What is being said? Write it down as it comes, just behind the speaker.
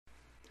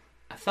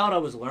thought I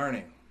was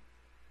learning.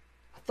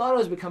 I thought I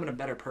was becoming a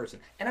better person.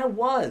 And I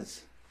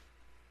was.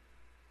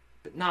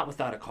 But not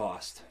without a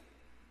cost.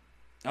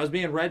 I was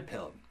being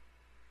red-pilled.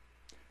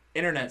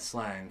 Internet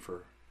slang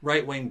for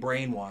right-wing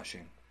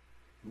brainwashing.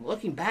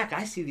 Looking back,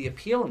 I see the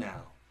appeal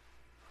now.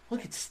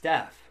 Look at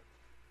Steph.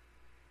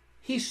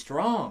 He's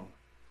strong.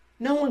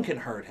 No one can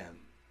hurt him.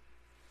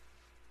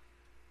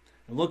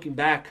 And looking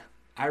back,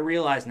 I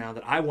realize now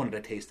that I wanted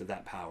a taste of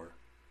that power.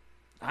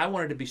 I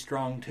wanted to be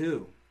strong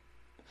too.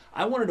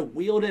 I wanted to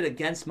wield it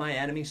against my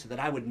enemy so that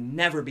I would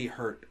never be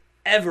hurt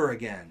ever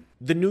again.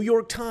 The New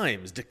York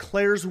Times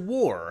declares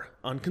war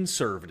on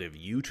conservative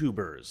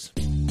YouTubers.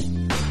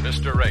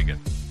 Mr. Reagan.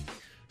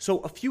 So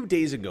a few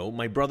days ago,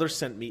 my brother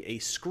sent me a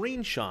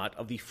screenshot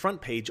of the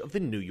front page of the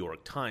New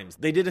York Times.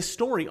 They did a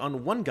story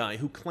on one guy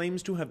who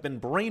claims to have been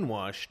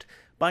brainwashed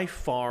by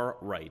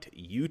far-right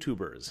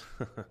YouTubers.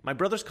 My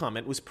brother's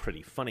comment was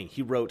pretty funny.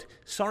 He wrote,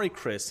 "Sorry,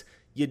 Chris,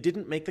 you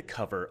didn't make the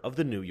cover of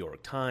the New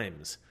York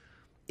Times."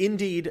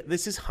 Indeed,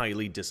 this is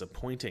highly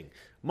disappointing.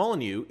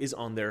 Molyneux is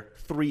on there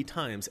 3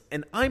 times,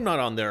 and I'm not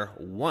on there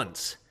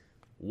once.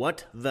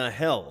 What the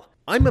hell?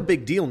 I'm a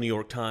big deal, New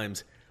York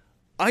Times.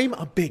 I'm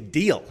a big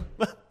deal.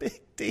 A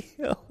big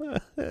deal. I'm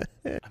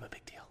a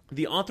big deal.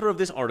 The author of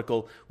this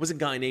article was a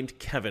guy named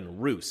Kevin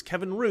Roose.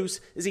 Kevin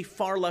Roose is a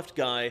far-left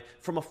guy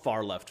from a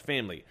far-left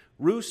family.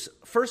 Roose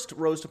first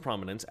rose to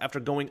prominence after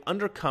going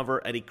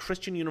undercover at a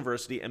Christian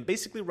university and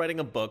basically writing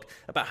a book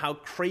about how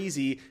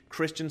crazy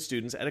Christian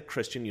students at a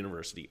Christian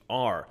university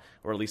are.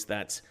 Or at least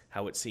that's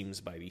how it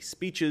seems by the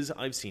speeches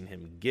I've seen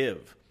him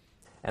give.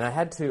 And I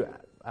had to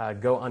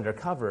go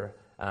undercover,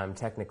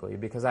 technically,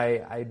 because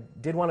I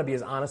did want to be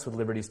as honest with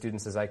Liberty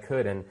students as I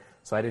could, and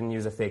so I didn't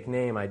use a fake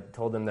name. I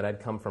told them that I'd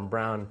come from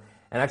Brown,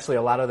 and actually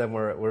a lot of them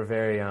were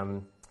very...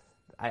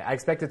 I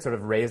expected sort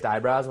of raised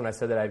eyebrows when I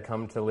said that I'd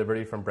come to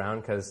Liberty from Brown,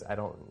 because I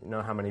don't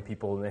know how many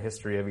people in the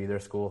history of either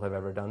school have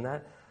ever done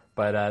that,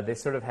 but they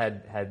sort of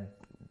had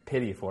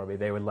pity for me.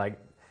 They would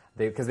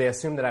because they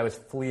assumed that I was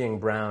fleeing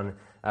Brown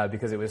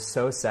because it was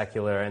so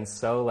secular and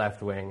so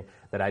left-wing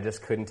that I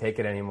just couldn't take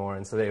it anymore.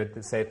 And so they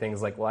would say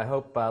things like, well, I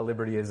hope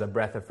Liberty is a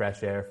breath of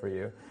fresh air for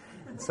you.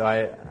 So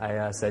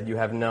I said, you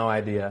have no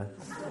idea.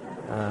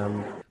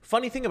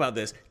 Funny thing about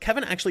this,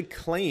 Kevin actually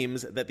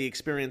claims that the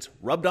experience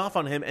rubbed off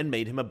on him and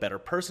made him a better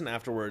person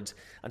afterwards,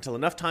 until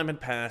enough time had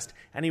passed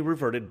and he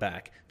reverted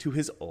back to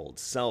his old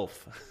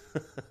self.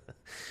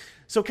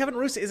 So Kevin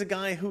Roose is a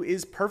guy who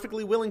is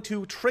perfectly willing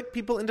to trick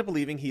people into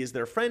believing he is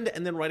their friend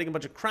and then writing a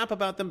bunch of crap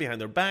about them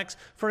behind their backs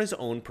for his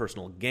own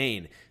personal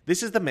gain.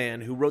 This is the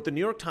man who wrote the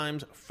New York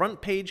Times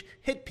front page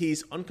hit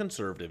piece on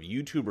conservative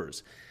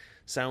YouTubers.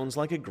 Sounds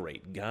like a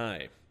great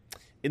guy.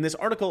 In this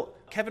article,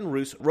 Kevin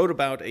Roose wrote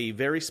about a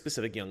very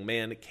specific young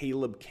man,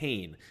 Caleb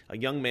Kane, a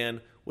young man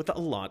with a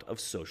lot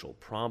of social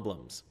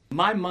problems.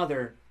 My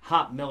mother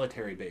hopped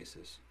military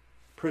bases,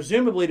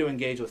 presumably to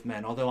engage with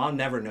men, although I'll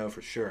never know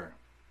for sure.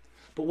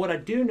 But what I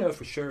do know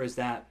for sure is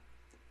that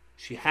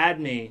she had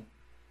me,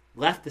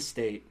 left the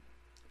state,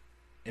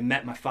 and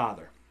met my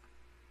father.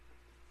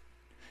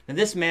 Now,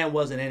 this man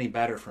wasn't any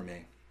better for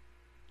me.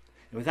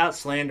 And without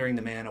slandering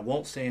the man, I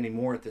won't say any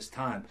more at this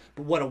time.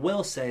 But what I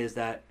will say is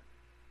that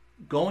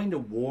going to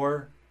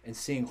war and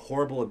seeing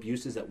horrible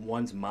abuses that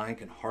one's mind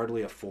can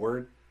hardly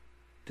afford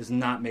does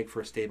not make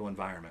for a stable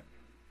environment.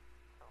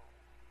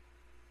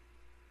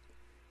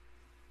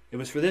 It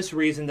was for this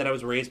reason that I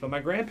was raised by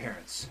my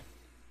grandparents.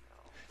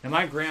 Now,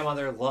 my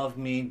grandmother loved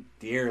me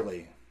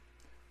dearly.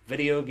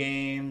 Video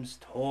games,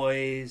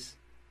 toys.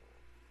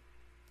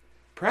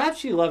 Perhaps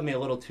she loved me a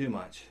little too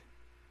much.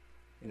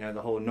 You know,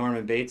 the whole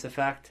Norman Bates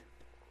effect.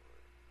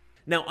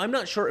 Now, I'm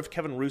not sure if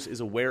Kevin Roose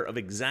is aware of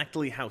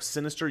exactly how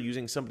sinister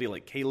using somebody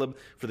like Caleb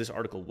for this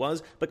article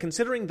was, but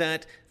considering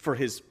that for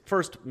his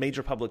first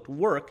major public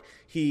work,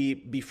 he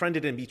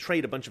befriended and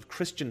betrayed a bunch of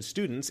Christian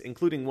students,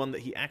 including one that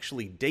he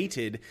actually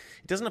dated,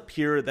 it doesn't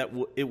appear that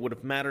it would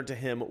have mattered to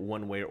him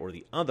one way or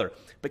the other.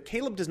 But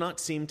Caleb does not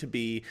seem to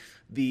be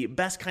the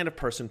best kind of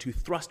person to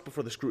thrust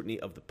before the scrutiny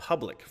of the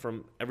public.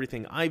 From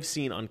everything I've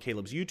seen on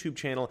Caleb's YouTube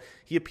channel,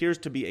 he appears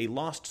to be a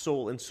lost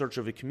soul in search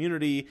of a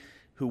community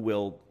who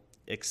will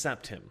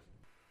accept him.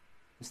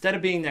 Instead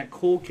of being that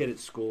cool kid at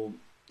school,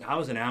 I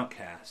was an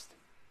outcast,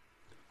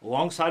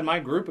 alongside my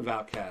group of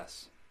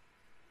outcasts.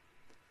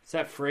 It's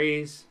that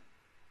phrase,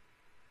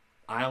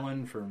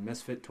 island for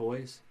misfit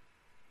toys.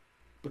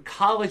 But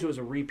college was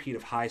a repeat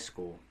of high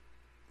school,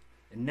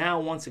 and now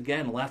once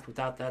again left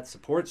without that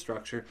support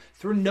structure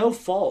through no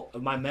fault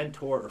of my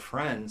mentor or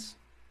friends.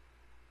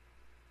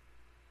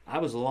 I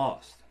was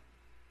lost.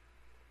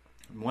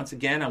 And once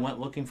again, I went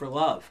looking for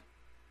love.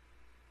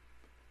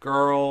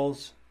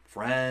 Girls,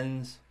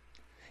 friends,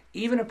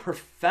 even a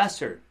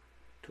professor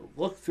to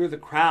look through the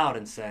crowd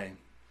and say,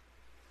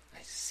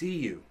 I see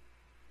you.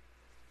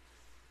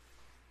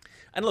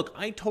 And look,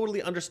 I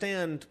totally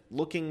understand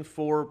looking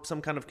for some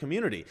kind of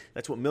community.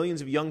 That's what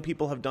millions of young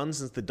people have done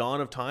since the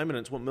dawn of time, and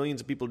it's what millions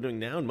of people are doing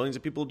now and millions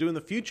of people will do in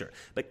the future.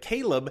 But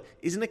Caleb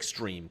is an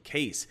extreme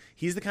case.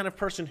 He's the kind of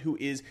person who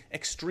is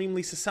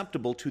extremely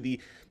susceptible to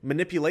the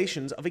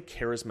manipulations of a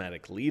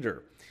charismatic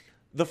leader.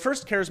 The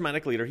first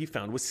charismatic leader he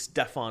found was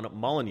Stefan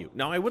Molyneux.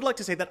 Now, I would like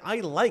to say that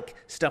I like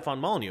Stefan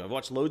Molyneux. I've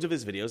watched loads of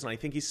his videos, and I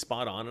think he's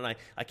spot on, and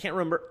I can't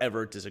remember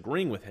ever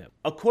disagreeing with him.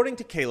 According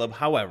to Caleb,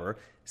 however,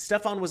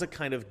 Stefan was a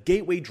kind of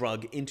gateway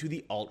drug into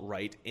the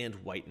alt-right and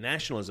white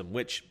nationalism,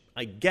 which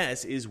I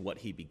guess is what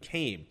he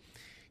became.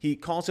 He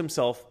calls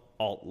himself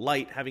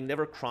alt-light, having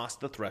never crossed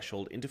the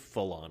threshold into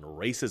full-on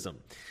racism.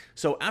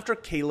 So after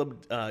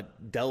Caleb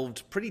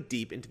delved pretty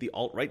deep into the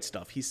alt-right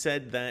stuff, he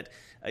said that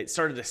it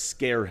started to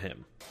scare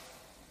him.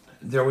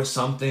 There was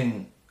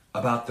something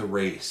about the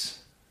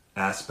race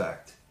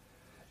aspect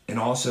and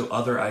also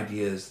other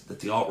ideas that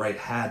the alt-right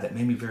had that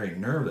made me very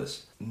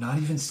nervous. Not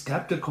even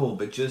skeptical,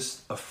 but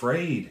just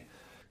afraid.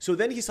 So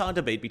then he saw a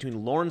debate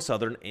between Lauren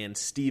Southern and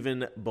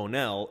Stephen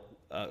Bonnell,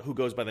 who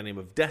goes by the name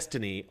of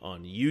Destiny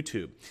on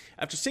YouTube.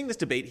 After seeing this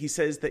debate, he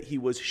says that he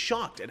was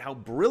shocked at how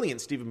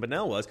brilliant Stephen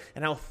Bonnell was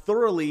and how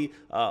thoroughly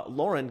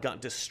Lauren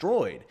got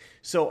destroyed.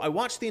 So I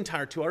watched the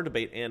entire 2-hour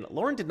debate, and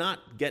Lauren did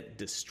not get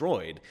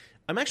destroyed.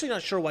 I'm actually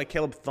not sure why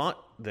Caleb thought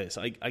this.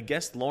 I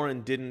guess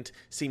Lauren didn't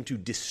seem to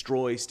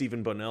destroy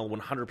Stephen Bonnell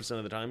 100%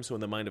 of the time, so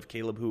in the mind of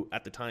Caleb, who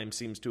at the time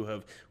seems to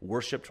have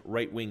worshipped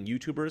right-wing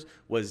YouTubers,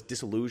 was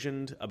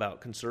disillusioned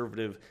about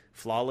conservative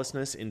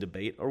flawlessness in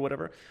debate or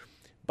whatever.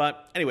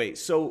 But anyway,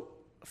 so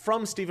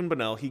from Stephen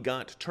Bonnell, he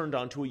got turned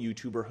on to a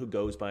YouTuber who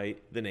goes by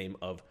the name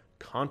of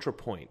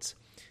ContraPoints.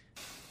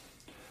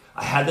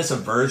 I had this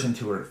aversion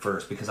to her at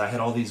first because I had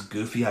all these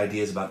goofy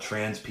ideas about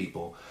trans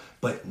people.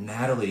 But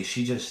Natalie,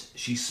 she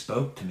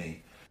spoke to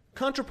me.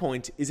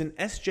 ContraPoint is an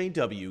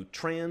SJW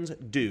trans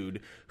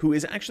dude who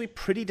is actually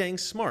pretty dang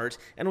smart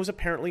and was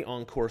apparently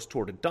on course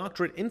toward a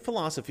doctorate in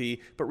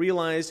philosophy, but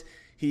realized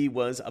he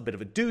was a bit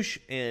of a douche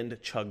and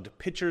chugged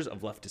pictures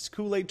of leftist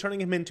Kool-Aid,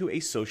 turning him into a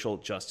social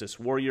justice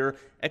warrior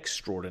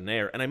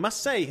extraordinaire. And I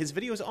must say, his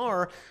videos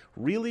are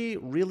really,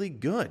 really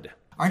good.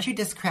 Aren't you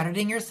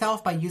discrediting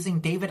yourself by using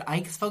David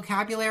Icke's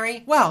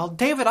vocabulary? Well,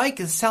 David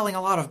Icke is selling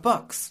a lot of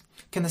books.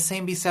 Can the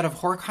same be said of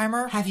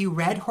Horkheimer? Have you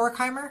read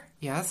Horkheimer?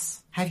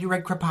 Yes. Have you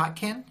read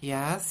Kropotkin?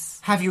 Yes.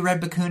 Have you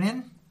read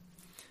Bakunin?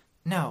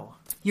 No.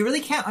 You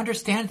really can't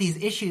understand these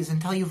issues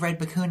until you've read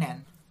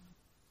Bakunin.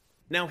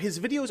 Now, his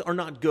videos are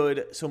not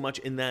good so much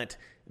in that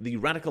the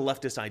radical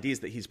leftist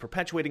ideas that he's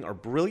perpetuating are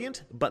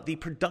brilliant, but the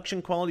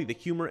production quality, the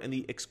humor, and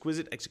the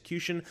exquisite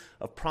execution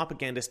of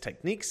propagandist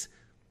techniques,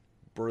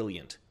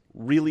 brilliant.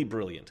 Really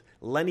brilliant.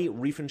 Leni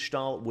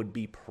Riefenstahl would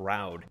be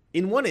proud.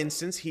 In one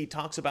instance, he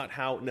talks about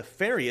how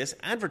nefarious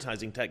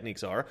advertising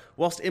techniques are,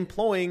 whilst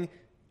employing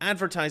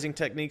advertising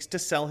techniques to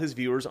sell his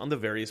viewers on the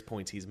various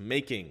points he's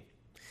making.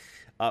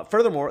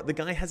 Furthermore, the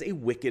guy has a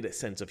wicked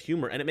sense of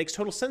humor, and it makes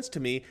total sense to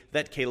me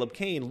that Caleb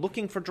Kane,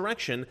 looking for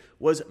direction,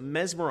 was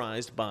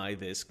mesmerized by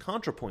this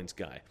ContraPoints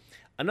guy.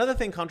 Another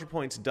thing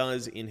ContraPoints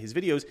does in his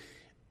videos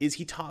is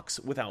he talks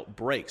without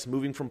breaks,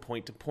 moving from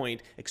point to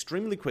point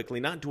extremely quickly,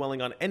 not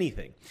dwelling on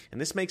anything.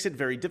 And this makes it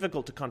very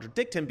difficult to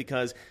contradict him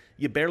because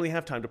you barely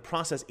have time to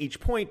process each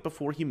point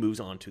before he moves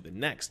on to the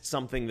next,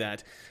 something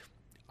that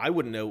I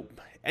wouldn't know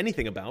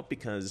anything about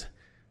because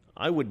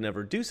I would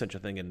never do such a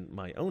thing in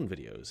my own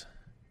videos.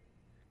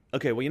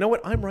 Okay, well, you know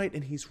what? I'm right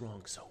and he's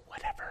wrong, so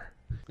whatever.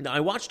 Now, I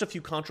watched a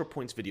few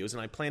ContraPoints videos,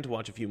 and I plan to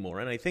watch a few more,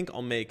 and I think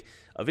I'll make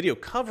a video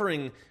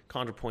covering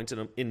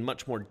ContraPoints in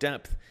much more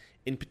depth.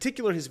 In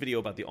particular, his video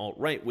about the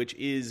alt-right, which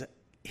is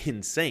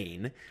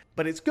insane,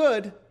 but it's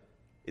good.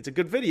 It's a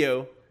good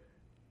video,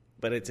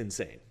 but it's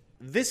insane.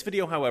 This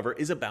video, however,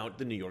 is about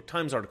the New York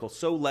Times article,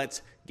 so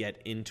let's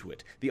get into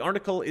it. The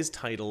article is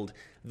titled,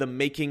 "The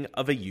Making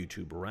of a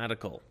YouTube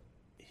Radical."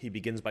 He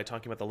begins by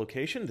talking about the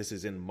location. This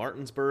is in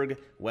Martinsburg,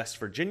 West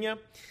Virginia.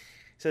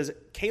 It says,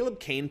 Caleb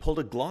Kane pulled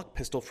a Glock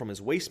pistol from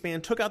his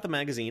waistband, took out the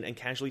magazine, and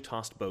casually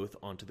tossed both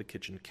onto the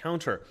kitchen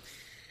counter.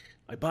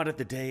 "I bought it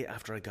the day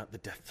after I got the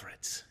death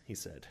threats," he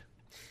said.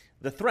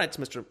 The threats,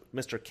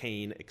 Mr.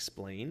 Kane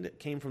explained,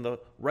 came from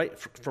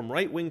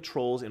right-wing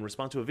trolls in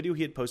response to a video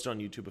he had posted on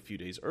YouTube a few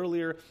days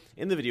earlier.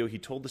 In the video, he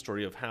told the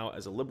story of how,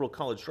 as a liberal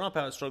college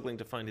dropout struggling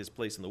to find his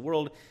place in the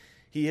world,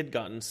 he had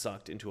gotten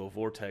sucked into a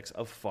vortex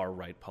of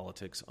far-right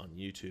politics on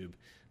YouTube.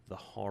 The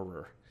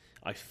horror.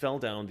 "I fell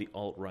down the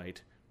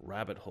alt-right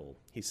rabbit hole,"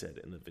 he said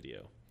in the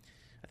video.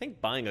 I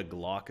think buying a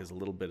Glock is a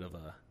little bit of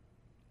a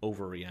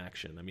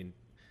overreaction. I mean,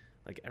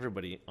 like,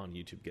 everybody on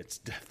YouTube gets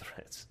death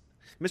threats.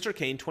 Mr.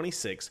 Kane,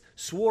 26,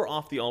 swore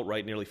off the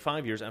alt-right nearly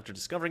 5 years after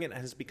discovering it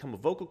and has become a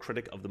vocal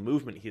critic of the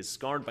movement. He is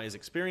scarred by his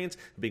experience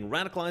of being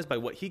radicalized by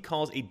what he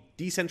calls a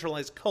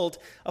decentralized cult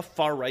of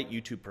far-right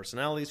YouTube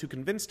personalities who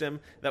convinced him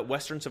that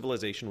Western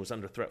civilization was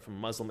under threat from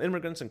Muslim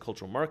immigrants and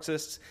cultural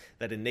Marxists,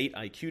 that innate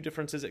IQ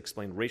differences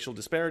explained racial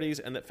disparities,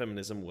 and that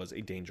feminism was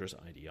a dangerous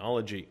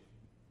ideology.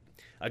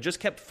 "I just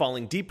kept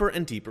falling deeper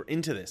and deeper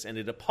into this, and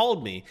it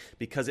appalled me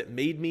because it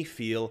made me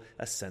feel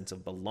a sense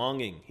of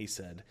belonging," he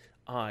said.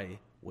 "I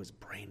was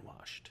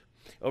brainwashed.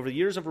 Over the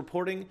years of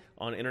reporting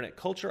on internet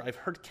culture, I've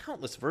heard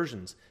countless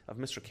versions of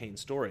Mr. Kane's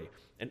story.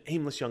 An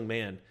aimless young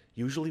man,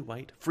 usually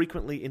white,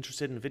 frequently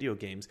interested in video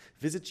games,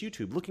 visits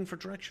YouTube looking for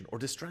direction or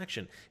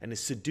distraction and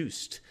is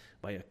seduced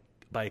by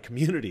a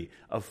community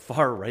of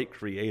far-right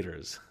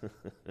creators.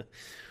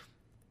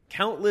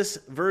 Countless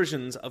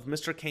versions of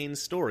Mr.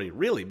 Kane's story,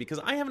 really, because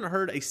I haven't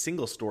heard a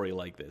single story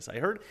like this.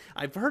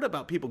 I've heard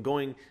about people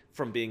going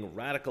from being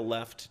radical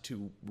left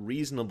to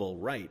reasonable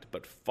right,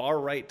 but far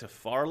right to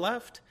far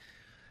left?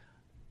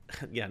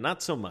 Yeah,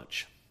 not so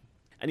much.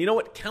 And you know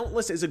what?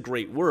 Countless is a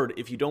great word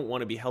if you don't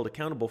want to be held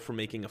accountable for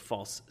making a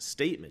false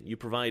statement. You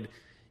provide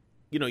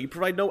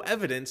no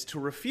evidence to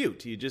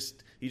refute. You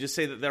just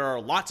say that there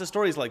are lots of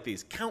stories like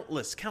these.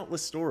 Countless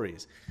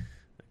stories.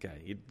 Okay,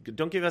 you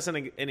don't give us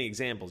any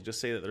examples. Just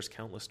say that there's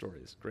countless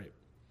stories. Great.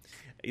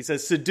 He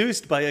says,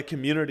 seduced by a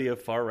community of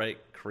far-right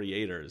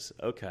creators.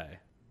 Okay.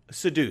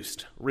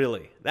 Seduced,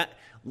 really.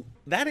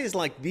 That is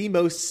like the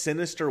most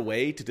sinister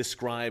way to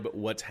describe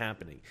what's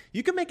happening.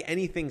 You can make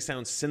anything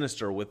sound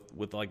sinister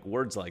with like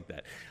words like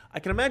that. I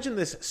can imagine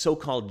this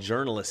so-called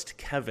journalist,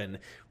 Kevin,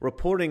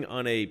 reporting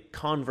on a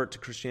convert to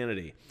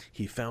Christianity.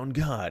 He found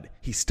God.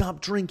 He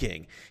stopped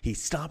drinking. He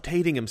stopped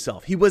hating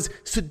himself. He was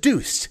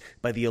seduced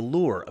by the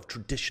allure of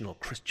traditional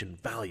Christian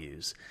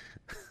values.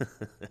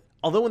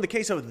 Although in the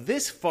case of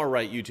this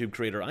far-right YouTube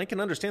creator, I can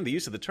understand the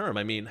use of the term.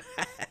 I mean,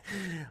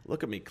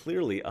 look at me.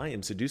 Clearly, I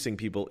am seducing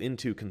people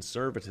into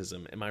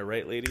conservatism. Am I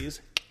right,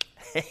 ladies?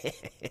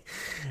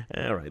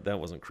 All right, that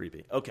wasn't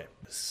creepy. Okay.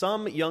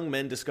 Some young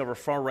men discover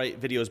far-right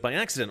videos by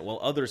accident, while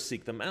others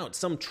seek them out.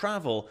 Some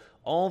travel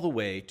all the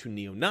way to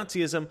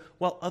neo-Nazism,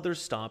 while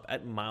others stop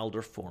at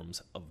milder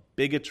forms of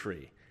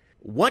bigotry.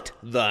 What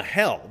the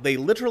hell? They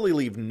literally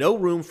leave no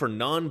room for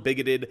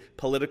non-bigoted,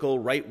 political,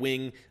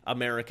 right-wing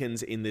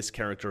Americans in this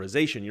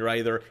characterization. You're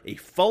either a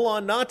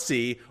full-on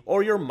Nazi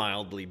or you're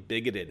mildly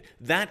bigoted.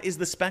 That is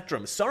the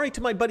spectrum. Sorry to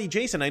my buddy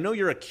Jason. I know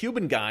you're a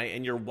Cuban guy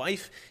and your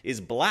wife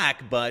is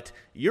black, but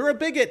you're a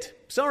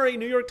bigot. Sorry,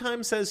 New York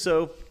Times says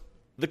so.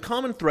 The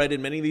common thread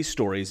in many of these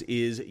stories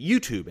is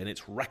YouTube and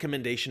its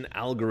recommendation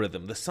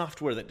algorithm, the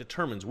software that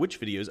determines which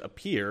videos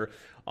appear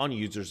on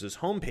users'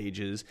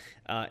 homepages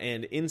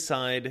and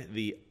inside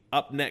the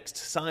up next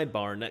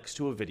sidebar next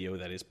to a video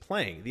that is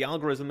playing. The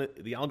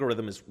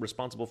algorithm is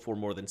responsible for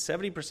more than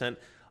 70%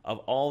 of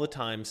all the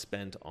time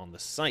spent on the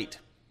site.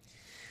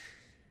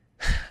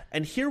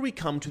 And here we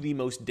come to the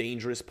most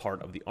dangerous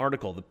part of the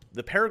article.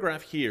 The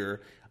paragraph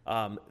here,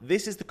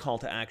 this is the call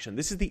to action.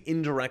 This is the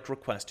indirect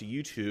request to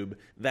YouTube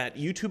that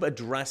YouTube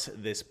address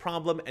this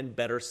problem and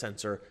better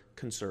censor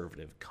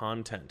conservative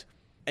content.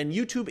 And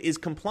YouTube is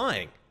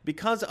complying.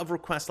 Because of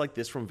requests like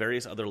this from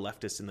various other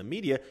leftists in the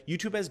media,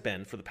 YouTube has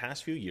been, for the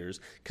past few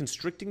years,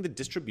 constricting the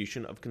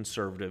distribution of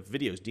conservative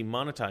videos,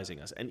 demonetizing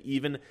us, and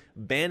even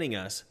banning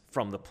us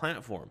from the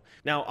platform.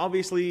 Now,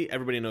 obviously,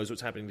 everybody knows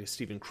what's happening to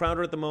Steven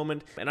Crowder at the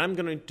moment, and I'm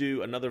going to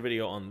do another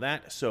video on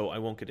that, so I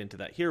won't get into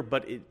that here,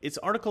 but it's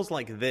articles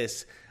like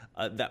this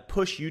that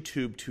push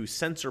YouTube to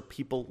censor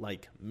people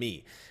like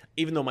me.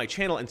 Even though my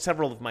channel and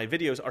several of my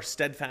videos are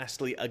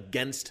steadfastly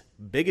against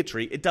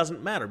bigotry, it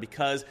doesn't matter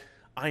because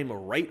I'm a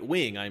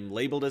right-wing. I'm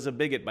labeled as a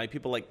bigot by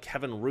people like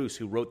Kevin Roose,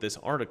 who wrote this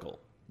article.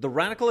 The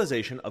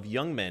radicalization of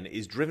young men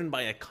is driven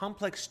by a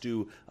complex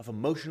stew of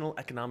emotional,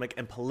 economic,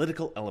 and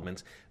political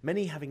elements,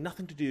 many having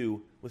nothing to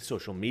do with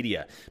social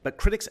media. But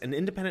critics and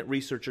independent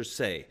researchers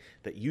say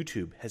that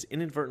YouTube has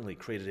inadvertently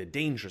created a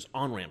dangerous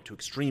on-ramp to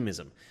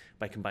extremism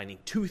by combining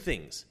two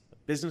things: a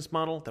business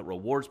model that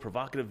rewards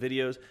provocative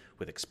videos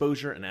with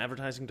exposure and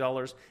advertising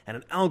dollars, and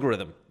an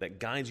algorithm that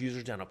guides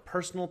users down a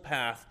personal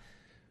path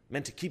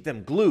meant to keep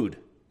them glued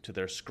to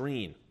their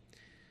screen.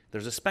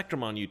 There's a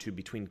spectrum on YouTube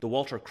between the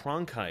Walter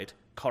Cronkite,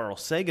 Carl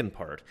Sagan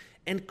part,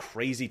 and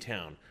Crazy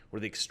Town, where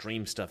the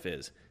extreme stuff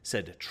is,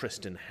 said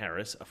Tristan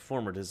Harris, a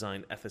former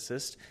design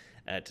ethicist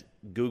at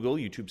Google,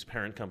 YouTube's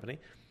parent company.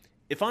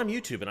 If I'm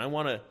YouTube and I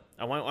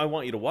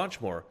want you to watch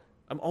more,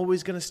 I'm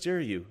always going to steer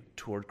you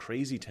toward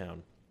Crazy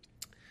Town.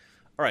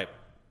 All right,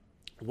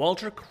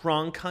 Walter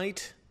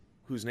Cronkite,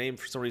 whose name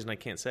for some reason I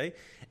can't say,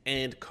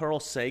 and Carl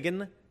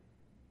Sagan,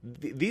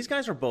 these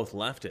guys are both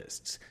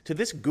leftists. To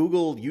this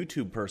Google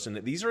YouTube person,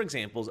 these are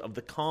examples of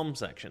the calm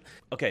section.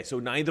 Okay, so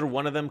neither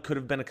one of them could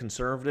have been a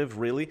conservative,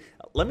 really?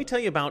 Let me tell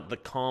you about the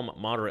calm,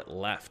 moderate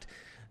left.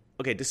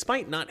 Okay,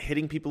 despite not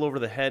hitting people over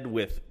the head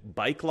with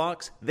bike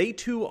locks, they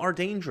too are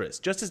dangerous,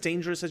 just as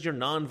dangerous as your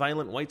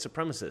non-violent white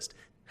supremacist.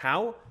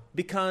 How?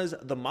 Because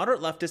the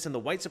moderate leftist and the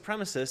white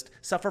supremacist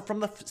suffer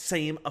from the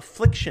same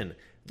affliction.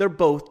 They're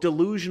both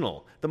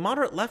delusional. The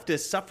moderate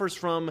leftist suffers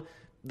from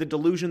the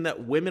delusion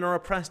that women are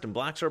oppressed and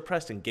blacks are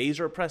oppressed and gays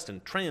are oppressed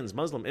and trans,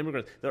 Muslim,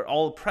 immigrants, they're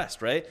all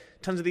oppressed, right?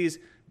 Tons of these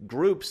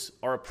groups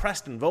are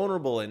oppressed and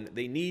vulnerable and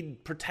they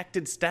need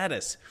protected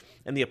status.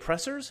 And the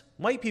oppressors?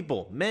 White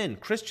people, men,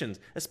 Christians,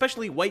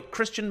 especially white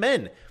Christian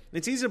men.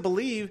 It's easy to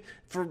believe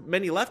for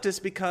many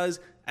leftists because,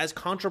 as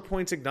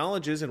ContraPoints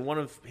acknowledges in one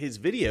of his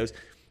videos,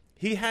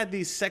 he had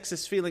these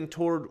sexist feelings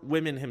towards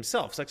women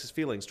himself.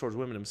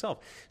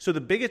 So the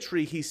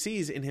bigotry he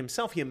sees in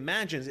himself, he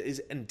imagines,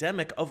 is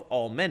endemic of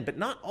all men. But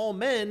not all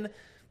men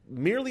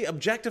merely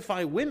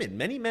objectify women.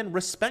 Many men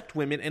respect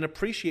women and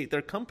appreciate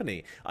their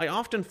company. I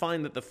often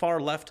find that the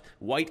far-left,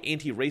 white,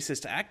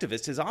 anti-racist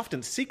activist is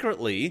often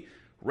secretly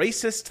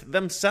racist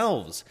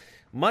themselves.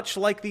 Much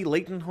like the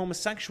latent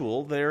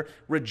homosexual, their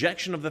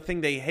rejection of the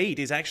thing they hate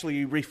is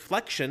actually a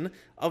reflection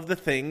of the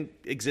thing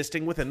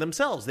existing within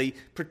themselves. They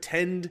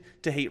pretend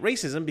to hate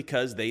racism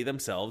because they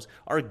themselves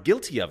are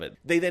guilty of it.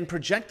 They then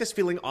project this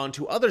feeling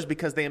onto others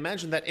because they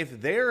imagine that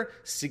if they're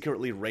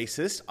secretly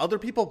racist, other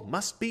people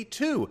must be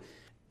too.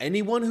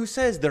 Anyone who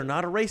says they're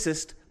not a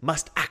racist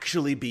must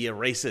actually be a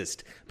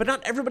racist. But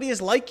not everybody is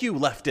like you,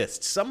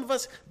 leftists. Some of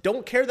us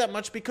don't care that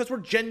much because we're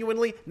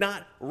genuinely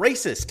not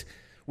racist.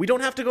 We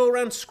don't have to go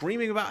around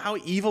screaming about how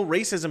evil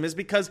racism is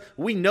because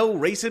we know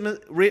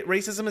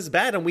racism is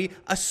bad and we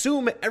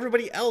assume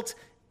everybody else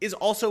is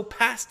also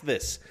past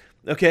this.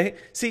 Okay?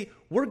 See,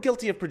 we're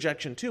guilty of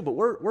projection too, but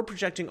we're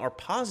projecting our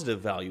positive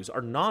values,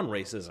 our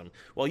non-racism,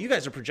 while you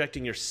guys are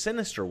projecting your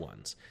sinister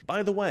ones.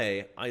 By the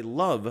way, I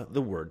love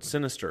the word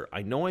sinister.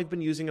 I know I've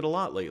been using it a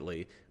lot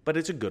lately, but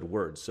it's a good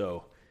word,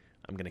 so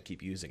I'm going to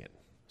keep using it.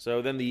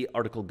 So then the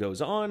article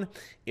goes on.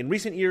 In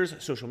recent years,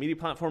 social media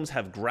platforms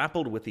have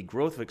grappled with the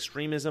growth of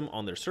extremism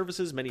on their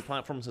services. Many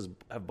platforms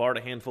have barred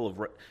a handful of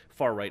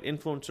far-right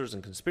influencers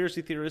and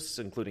conspiracy theorists,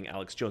 including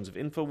Alex Jones of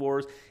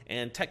InfoWars,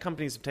 and tech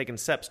companies have taken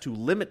steps to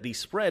limit the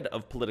spread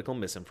of political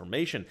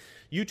misinformation.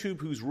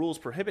 YouTube, whose rules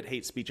prohibit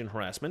hate speech and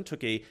harassment,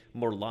 took a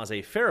more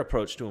laissez-faire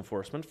approach to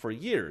enforcement for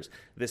years.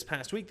 This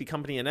past week, the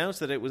company announced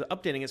that it was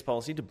updating its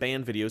policy to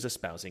ban videos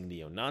espousing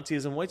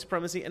neo-Nazism, white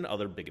supremacy, and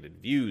other bigoted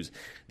views.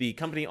 The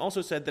company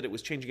also said that it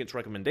was changing its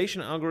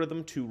recommendation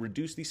algorithm to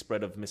reduce the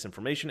spread of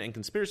misinformation and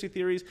conspiracy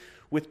theories.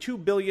 With 2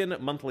 billion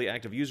monthly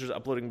active users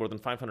uploading more than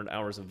 500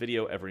 hours of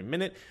video every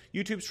minute,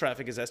 YouTube's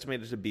traffic is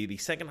estimated to be the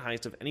second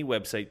highest of any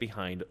website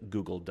behind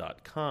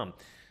Google.com.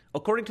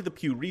 According to the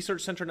Pew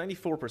Research Center,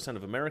 94%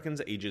 of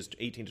Americans ages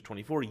 18 to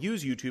 24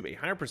 use YouTube, a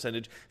higher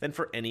percentage than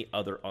for any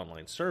other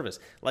online service.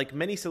 Like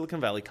many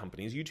Silicon Valley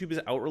companies, YouTube is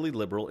outwardly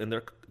liberal in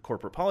their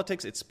corporate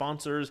politics. It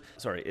sponsors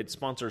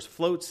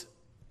floats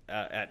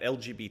at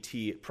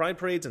LGBT pride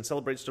parades and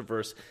celebrates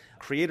diverse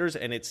creators,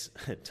 and its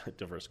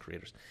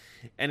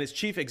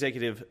chief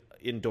executive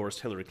endorsed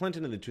Hillary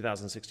Clinton in the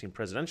 2016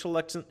 presidential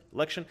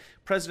election.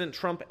 President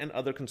Trump and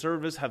other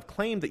conservatives have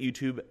claimed that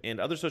YouTube and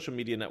other social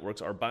media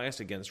networks are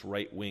biased against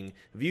right-wing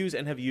views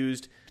and have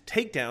used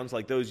takedowns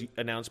like those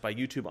announced by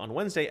YouTube on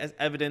Wednesday as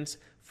evidence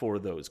for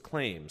those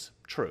claims.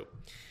 True.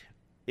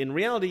 In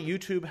reality,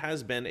 YouTube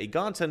has been a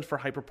godsend for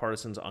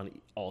hyperpartisans on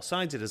all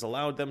sides. It has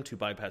allowed them to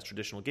bypass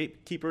traditional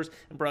gatekeepers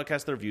and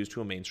broadcast their views to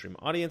a mainstream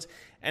audience,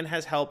 and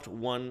has helped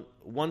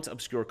once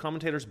obscure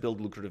commentators build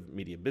lucrative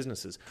media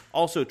businesses.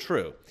 Also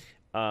true,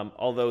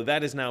 although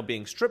that is now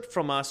being stripped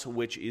from us,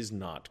 which is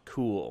not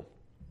cool.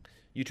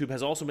 YouTube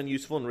has also been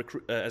useful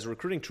as a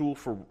recruiting tool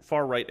for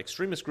far-right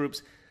extremist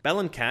groups.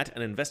 Bellingcat,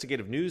 an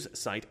investigative news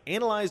site,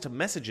 analyzed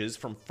messages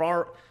from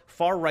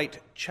far-right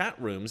chat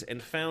rooms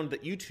and found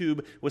that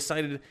YouTube was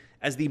cited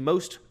as the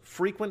most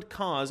frequent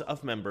cause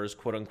of members,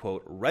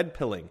 quote-unquote,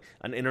 red-pilling,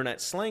 an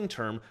internet slang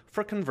term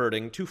for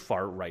converting to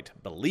far-right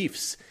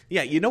beliefs.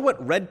 Yeah, you know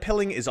what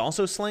red-pilling is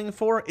also slang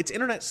for? It's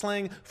internet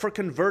slang for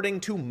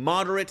converting to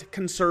moderate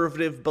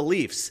conservative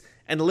beliefs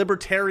and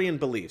libertarian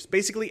beliefs,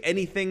 basically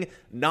anything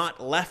not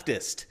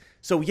leftist.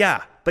 So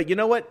yeah, but you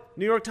know what,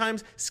 New York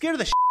Times? Scare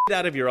the shit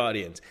out of your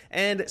audience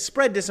and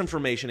spread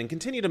disinformation and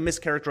continue to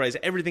mischaracterize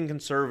everything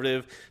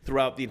conservative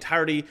throughout the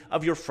entirety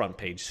of your front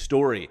page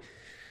story.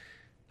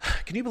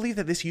 Can you believe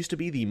that this used to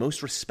be the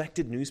most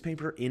respected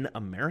newspaper in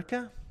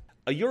America?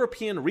 A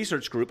European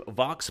research group,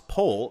 Vox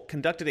Poll,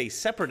 conducted a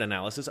separate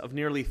analysis of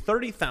nearly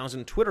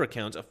 30,000 Twitter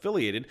accounts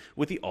affiliated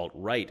with the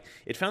alt-right.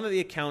 It found that the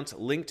accounts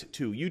linked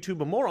to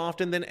YouTube more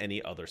often than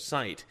any other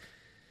site.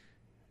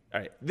 All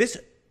right, this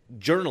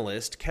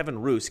journalist, Kevin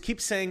Roose,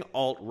 keeps saying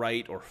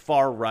alt-right or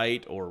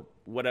far-right or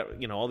whatever,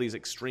 all these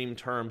extreme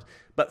terms,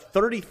 but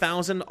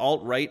 30,000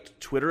 alt-right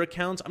Twitter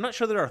accounts? I'm not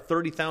sure there are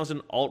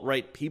 30,000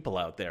 alt-right people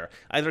out there.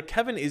 Either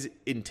Kevin is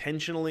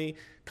intentionally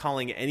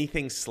calling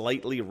anything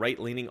slightly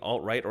right-leaning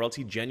alt-right, or else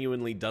he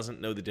genuinely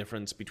doesn't know the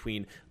difference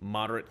between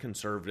moderate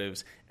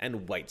conservatives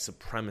and white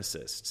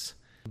supremacists.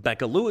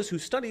 Becca Lewis, who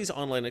studies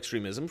online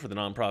extremism for the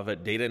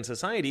nonprofit Data and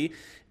Society,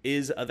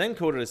 is then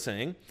quoted as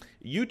saying,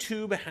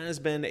 YouTube has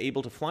been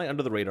able to fly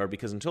under the radar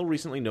because until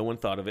recently no one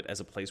thought of it as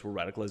a place where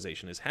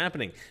radicalization is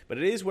happening. But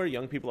it is where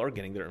young people are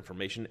getting their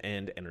information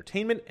and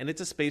entertainment, and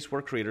it's a space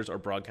where creators are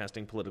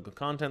broadcasting political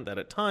content that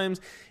at times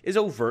is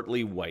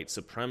overtly white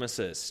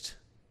supremacist.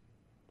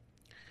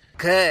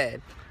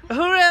 Good.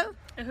 Uhuru?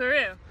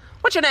 Uhuru.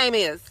 What your name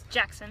is?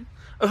 Jackson.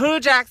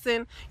 Uhuru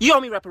Jackson, you owe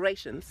me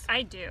reparations.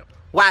 I do.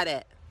 Why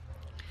that?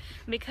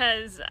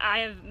 because I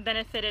have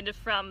benefited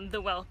from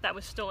the wealth that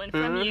was stolen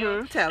from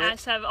you,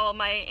 as have all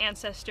my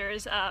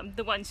ancestors,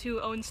 the ones who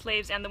owned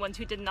slaves and the ones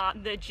who did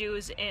not, the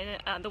Jews in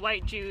the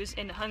white Jews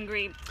in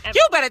Hungary.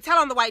 You better tell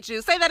on the white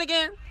Jews. Say that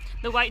again.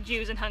 The white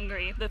Jews in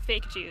Hungary, the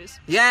fake Jews.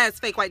 Yes,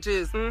 fake white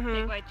Jews.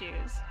 Fake white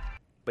Jews.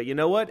 But you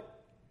know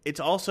what? It's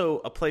also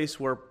a place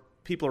where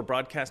people are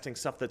broadcasting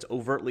stuff that's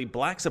overtly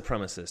black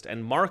supremacist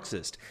and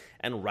Marxist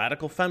and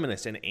radical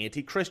feminist and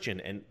anti-Christian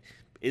and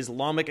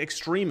Islamic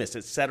extremist,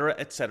 etc.,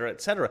 etc.,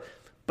 etc.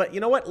 But you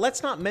know what?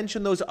 Let's not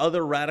mention those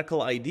other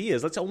radical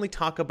ideas. Let's only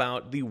talk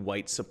about the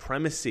white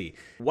supremacy.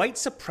 White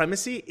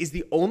supremacy is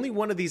the only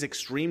one of these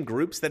extreme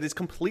groups that is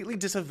completely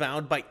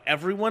disavowed by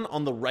everyone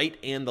on the right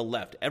and the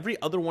left.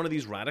 Every other one of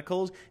these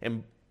radicals,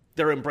 and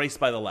they're embraced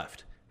by the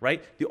left,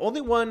 right? The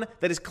only one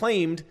that is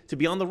claimed to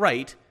be on the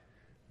right,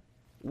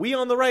 we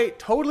on the right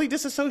totally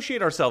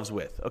disassociate ourselves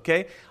with,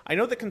 okay? I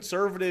know that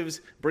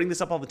conservatives bring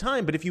this up all the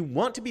time, but if you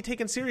want to be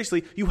taken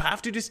seriously, you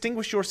have to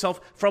distinguish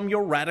yourself from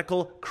your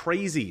radical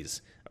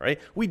crazies, all right?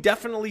 We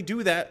definitely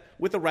do that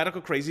with the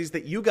radical crazies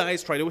that you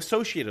guys try to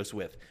associate us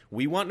with.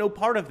 We want no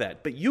part of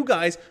that. But you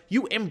guys,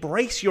 you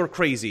embrace your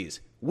crazies,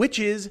 which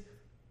is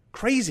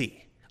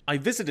crazy. I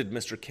visited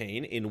Mr.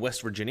 Kane in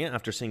West Virginia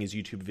after seeing his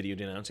YouTube video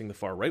denouncing the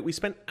far right. We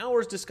spent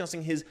hours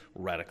discussing his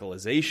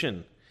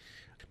radicalization.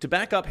 To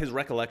back up his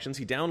recollections,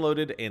 he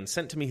downloaded and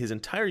sent to me his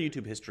entire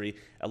YouTube history,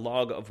 a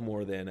log of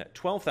more than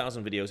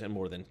 12,000 videos and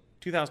more than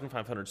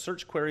 2,500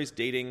 search queries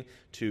dating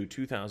to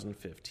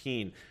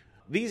 2015.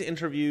 These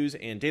interviews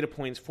and data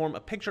points form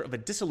a picture of a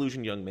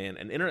disillusioned young man,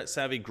 an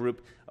internet-savvy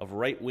group of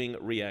right-wing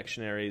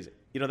reactionaries.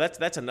 You know,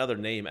 that's another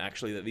name,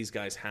 actually, that these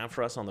guys have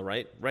for us on the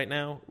right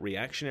now,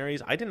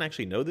 reactionaries. I didn't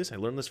actually know this. I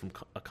learned this from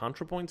a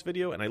ContraPoints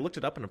video, and I looked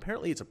it up, and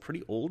apparently it's a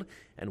pretty old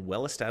and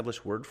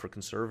well-established word for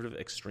conservative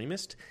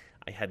extremist.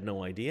 I had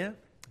no idea.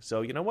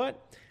 So, you know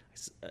what?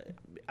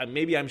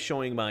 Maybe I'm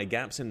showing my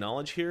gaps in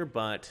knowledge here,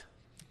 but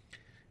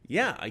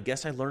yeah, I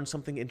guess I learned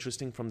something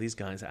interesting from these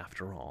guys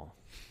after all.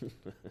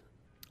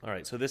 All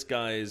right, so this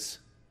guy's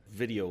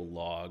video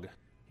log.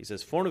 He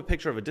says, formed a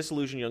picture of a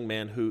disillusioned young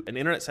man who, an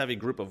internet-savvy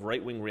group of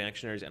right-wing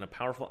reactionaries and a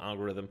powerful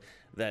algorithm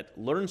that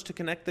learns to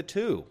connect the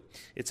two.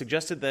 It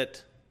suggests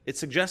that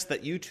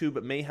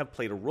YouTube may have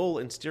played a role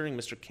in steering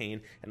Mr.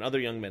 Kane and other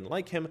young men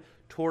like him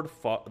toward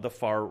the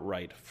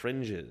far-right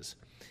fringes.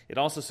 It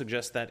also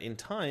suggests that in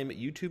time,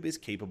 YouTube is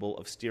capable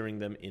of steering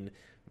them in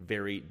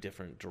very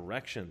different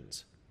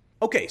directions.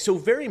 Okay, so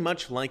very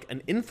much like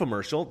an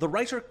infomercial, the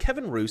writer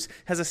Kevin Roose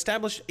has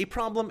established a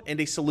problem and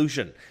a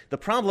solution. The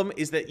problem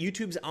is that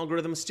YouTube's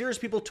algorithm steers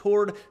people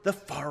toward the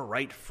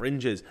far-right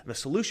fringes. The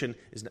solution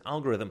is an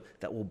algorithm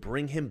that will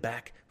bring him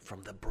back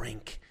from the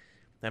brink.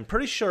 I'm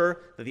pretty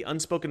sure that the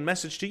unspoken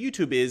message to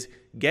YouTube is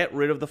get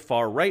rid of the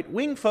far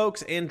right-wing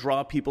folks and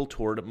draw people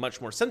toward much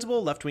more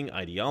sensible left-wing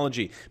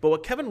ideology. But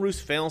what Kevin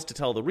Roose fails to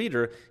tell the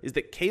reader is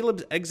that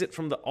Caleb's exit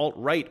from the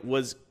alt-right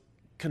was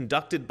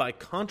conducted by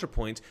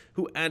ContraPoints,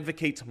 who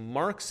advocates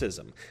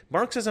Marxism.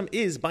 Marxism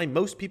is, by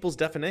most people's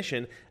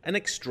definition, an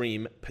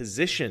extreme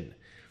position.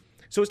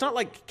 So it's not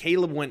like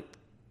Caleb went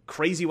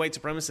crazy white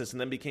supremacist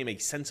and then became a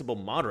sensible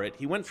moderate.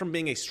 He went from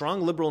being a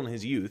strong liberal in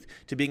his youth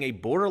to being a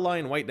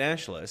borderline white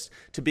nationalist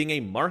to being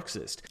a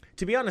Marxist.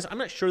 To be honest, I'm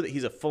not sure that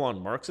he's a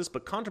full-on Marxist,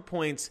 but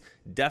ContraPoints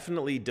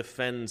definitely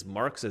defends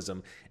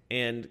Marxism,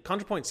 and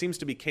ContraPoints seems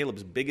to be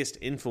Caleb's biggest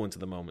influence at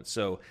the moment.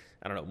 So,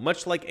 I don't know,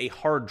 much like a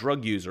hard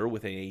drug user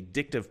with an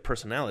addictive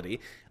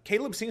personality,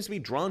 Caleb seems to be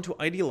drawn to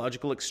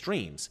ideological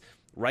extremes.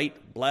 Right,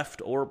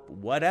 left, or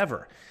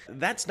whatever.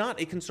 That's not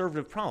a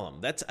conservative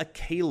problem. That's a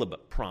Caleb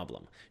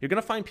problem. You're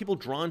going to find people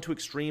drawn to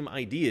extreme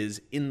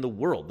ideas in the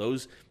world.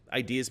 Those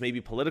ideas may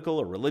be political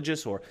or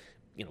religious or,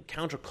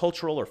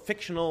 countercultural or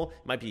fictional.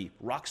 It might be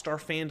rock star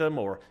fandom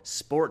or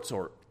sports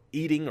or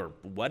eating or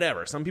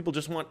whatever. Some people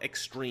just want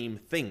extreme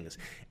things,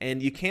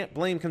 and you can't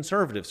blame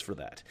conservatives for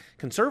that.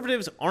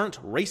 Conservatives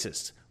aren't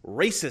racists.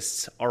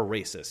 Racists are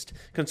racist.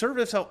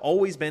 Conservatives have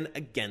always been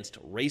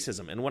against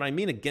racism. And when I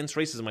mean against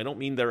racism, I don't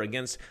mean they're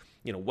against,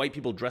 white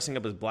people dressing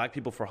up as black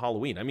people for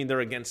Halloween. I mean they're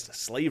against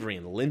slavery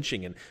and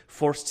lynching and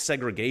forced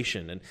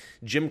segregation and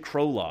Jim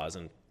Crow laws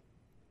and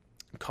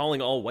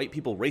calling all white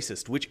people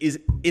racist, which is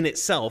in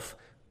itself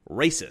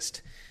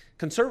racist.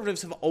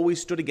 Conservatives have always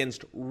stood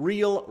against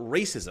real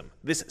racism.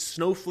 This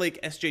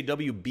snowflake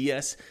SJW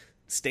BS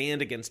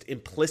stand against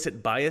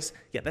implicit bias,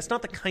 that's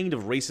not the kind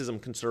of racism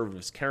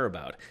conservatives care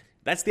about.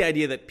 That's the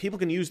idea that people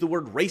can use the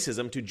word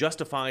racism to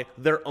justify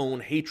their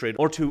own hatred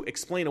or to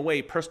explain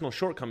away personal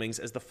shortcomings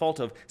as the fault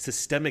of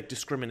systemic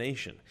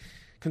discrimination.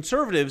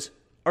 Conservatives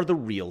are the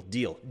real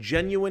deal,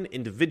 genuine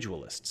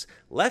individualists.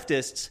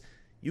 Leftists,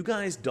 you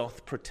guys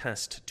doth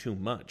protest too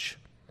much.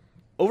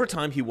 Over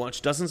time, he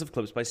watched dozens of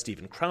clips by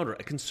Steven Crowder,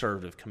 a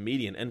conservative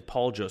comedian, and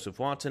Paul Joseph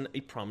Watson,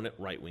 a prominent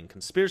right-wing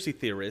conspiracy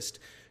theorist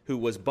who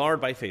was barred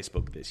by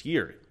Facebook this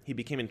year. He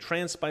became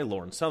entranced by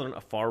Lauren Southern,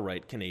 a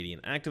far-right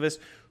Canadian activist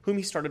whom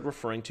he started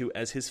referring to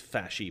as his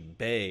fasci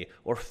bae,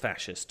 or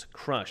fascist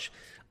crush.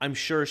 I'm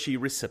sure she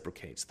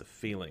reciprocates the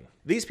feeling.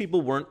 These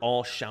people weren't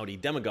all shouty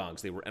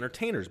demagogues. They were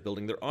entertainers,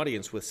 building their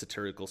audience with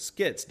satirical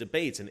skits,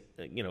 debates, and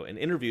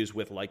interviews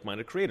with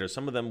like-minded creators.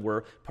 Some of them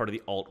were part of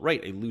the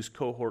alt-right, a loose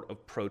cohort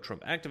of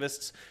pro-Trump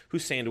activists who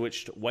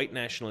sandwiched white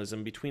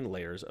nationalism between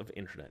layers of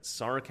internet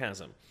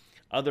sarcasm.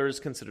 Others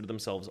considered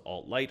themselves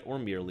alt-right or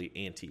merely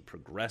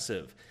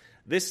anti-progressive.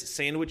 This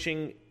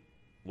sandwiching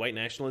white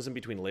nationalism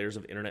between layers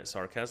of internet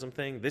sarcasm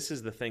thing, this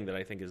is the thing that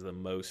I think is the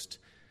most,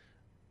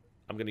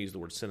 I'm going to use the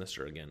word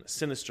sinister again,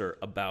 sinister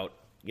about,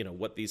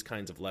 what these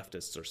kinds of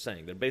leftists are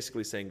saying. They're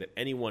basically saying that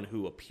anyone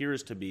who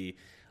appears to be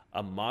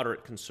a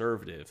moderate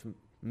conservative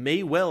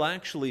may well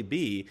actually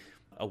be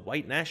a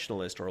white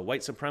nationalist or a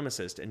white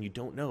supremacist, and you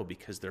don't know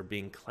because they're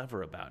being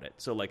clever about it.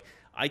 So,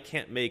 I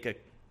can't make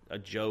a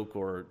joke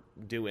or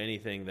do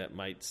anything that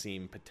might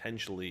seem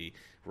potentially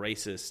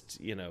racist,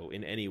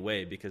 in any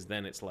way, because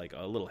then it's like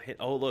a little hint.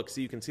 Oh, look,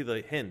 so you can see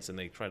the hints, and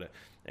they try to...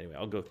 Anyway,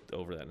 I'll go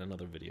over that in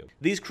another video.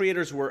 These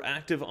creators were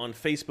active on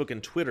Facebook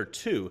and Twitter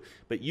too,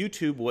 but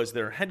YouTube was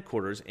their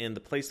headquarters and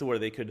the place where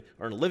they could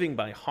earn a living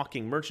by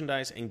hawking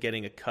merchandise and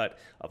getting a cut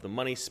of the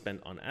money spent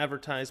on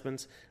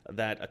advertisements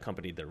that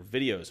accompanied their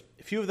videos.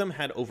 A few of them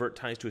had overt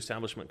ties to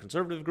establishment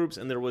conservative groups,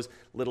 and there was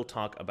little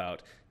talk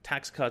about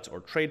tax cuts or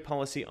trade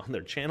policy on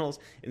their channels.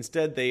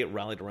 Instead, they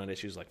rallied around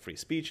issues like free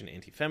speech and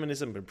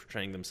anti-feminism, and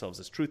portraying themselves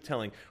as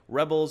truth-telling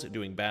rebels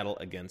doing battle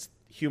against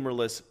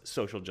humorless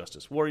social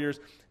justice warriors.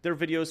 Their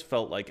videos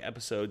felt like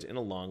episodes in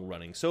a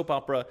long-running soap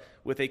opera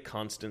with a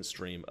constant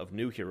stream of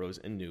new heroes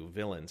and new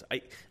villains.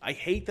 I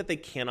hate that they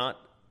cannot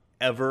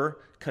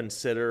ever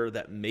consider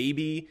that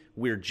maybe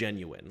we're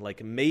genuine.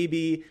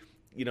 Maybe,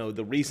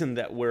 the reason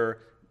that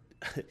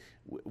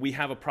we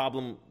have a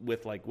problem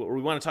with,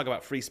 we want to talk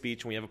about free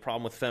speech, and we have a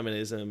problem with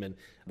feminism, and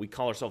we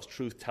call ourselves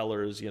truth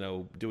tellers,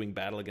 doing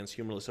battle against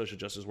humorless social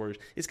justice warriors,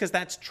 is because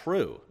that's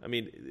true. I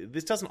mean,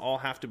 this doesn't all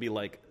have to be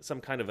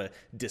some kind of a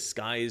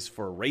disguise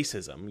for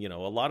racism. A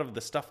lot of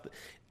the stuff,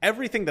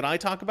 everything that I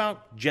talk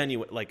about,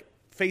 genuine,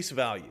 face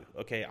value.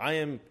 Okay, I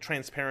am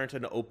transparent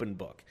and open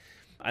book.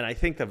 And I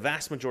think the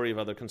vast majority of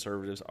other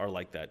conservatives are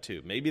like that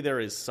too. Maybe there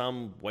is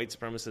some white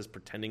supremacist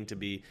pretending to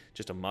be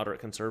just a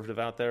moderate conservative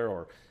out there,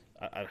 or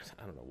I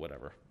don't know,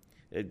 whatever.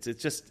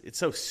 It's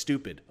so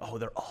stupid. Oh,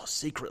 they're all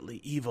secretly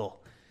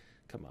evil.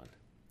 Come on.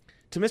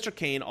 To Mr.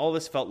 Kane, all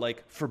this felt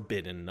like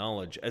forbidden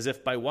knowledge, as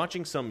if by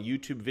watching some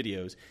YouTube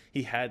videos,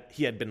 he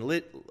had been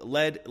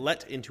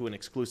let into an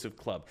exclusive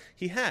club.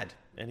 He had,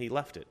 and he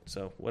left it.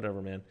 So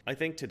whatever, man. I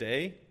think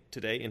today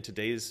in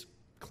today's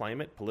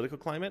climate, political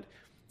climate,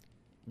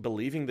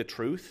 believing the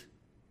truth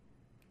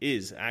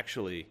is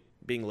actually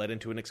being led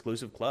into an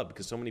exclusive club,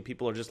 because so many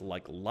people are just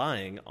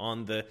lying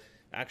on the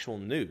actual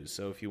news.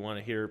 So if you want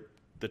to hear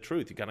the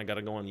truth, you kind of got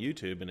to go on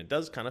YouTube, and it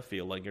does kind of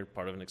feel like you're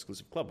part of an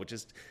exclusive club, which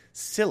is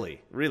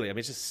silly, really. I mean,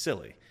 it's just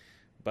silly,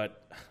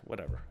 but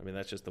whatever. I mean,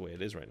 that's just the way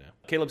it is right now.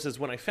 Caleb says,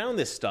 when I found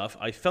this stuff,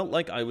 I felt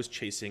like I was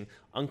chasing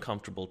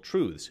uncomfortable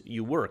truths.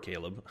 You were,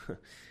 Caleb.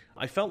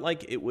 I felt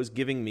like it was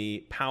giving me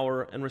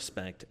power and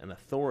respect and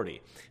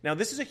authority. Now,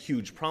 this is a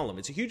huge problem.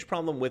 It's a huge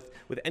problem with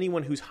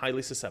anyone who's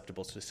highly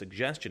susceptible to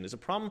suggestion. It's a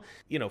problem,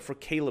 for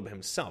Caleb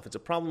himself. It's a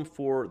problem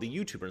for the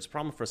YouTuber. It's a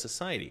problem for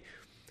society.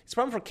 It's a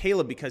problem for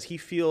Caleb because he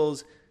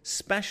feels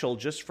special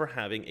just for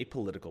having a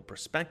political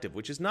perspective,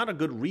 which is not a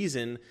good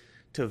reason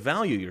to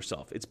value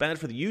yourself. It's bad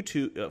for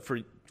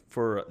the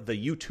for the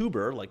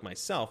YouTuber like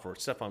myself or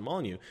Stefan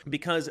Molyneux,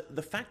 because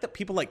the fact that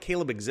people like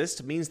Caleb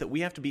exist means that we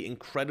have to be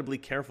incredibly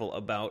careful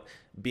about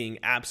being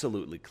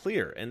absolutely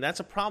clear. And that's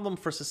a problem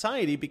for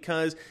society,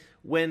 because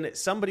when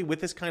somebody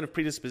with this kind of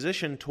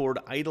predisposition toward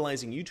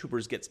idolizing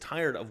YouTubers gets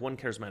tired of one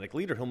charismatic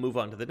leader, he'll move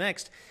on to the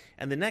next,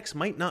 and the next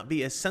might not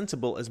be as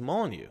sensible as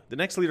Molyneux. The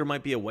next leader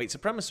might be a white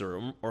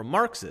supremacist or a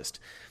Marxist.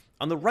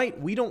 On the right,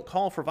 we don't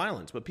call for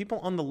violence, but people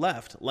on the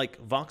left, like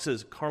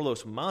Vox's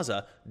Carlos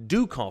Maza,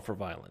 do call for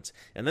violence.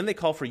 And then they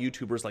call for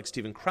YouTubers like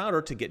Steven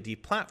Crowder to get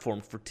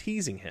deplatformed for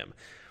teasing him.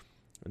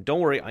 And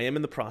don't worry, I am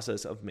in the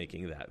process of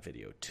making that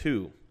video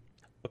too.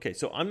 Okay,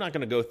 so I'm not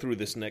going to go through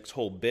this next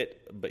whole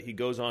bit, but he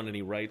goes on and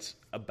he writes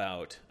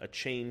about a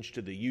change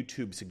to the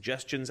YouTube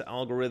suggestions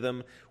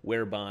algorithm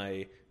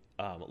whereby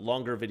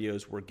longer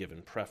videos were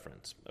given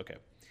preference. Okay,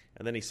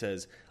 and then he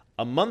says,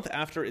 a month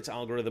after its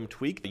algorithm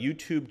tweak,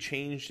 YouTube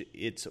changed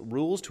its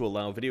rules to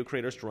allow video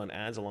creators to run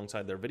ads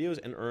alongside their videos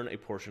and earn a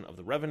portion of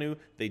the revenue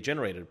they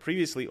generated.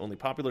 Previously, only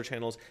popular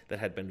channels that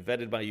had been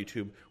vetted by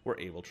YouTube were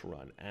able to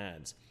run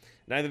ads.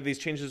 Neither of these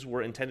changes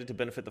were intended to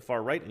benefit the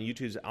far right, and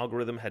YouTube's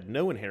algorithm had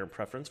no inherent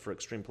preference for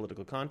extreme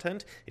political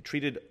content. It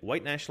treated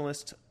white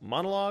nationalists'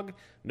 monologue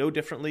no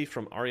differently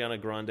from Ariana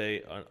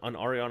Grande, an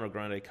Ariana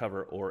Grande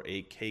cover or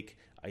a cake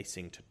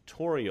icing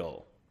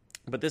tutorial.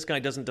 But this guy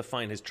doesn't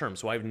define his term,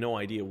 so I have no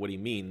idea what he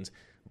means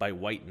by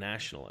white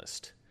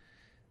nationalist.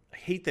 I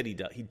hate that he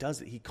does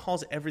it. He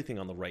calls everything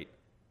on the right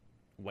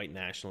white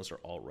nationalist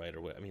or alt-right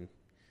or what. I mean,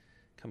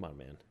 come on,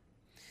 man.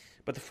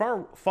 But the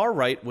far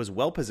right was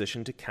well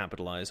positioned to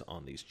capitalize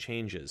on these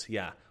changes.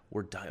 Yeah,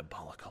 we're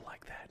diabolical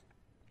like that.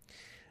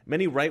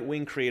 Many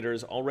right-wing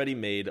creators already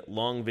made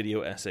long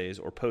video essays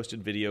or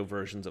posted video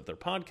versions of their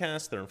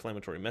podcasts. Their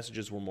inflammatory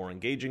messages were more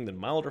engaging than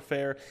milder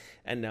fare,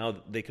 and now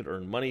they could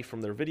earn money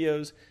from their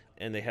videos,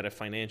 and they had a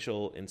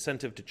financial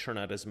incentive to churn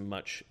out as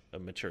much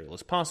material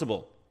as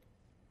possible.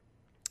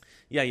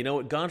 Yeah, you know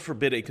what? God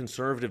forbid a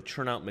conservative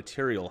churn out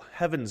material.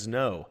 Heavens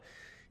no.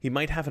 He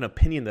might have an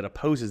opinion that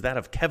opposes that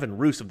of Kevin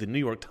Roose of the New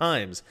York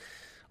Times.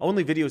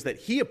 Only videos that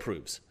he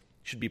approves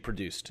should be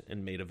produced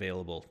and made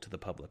available to the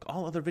public.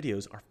 All other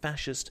videos are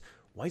fascist,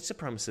 white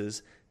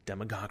supremacist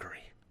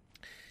demagoguery.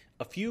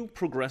 A few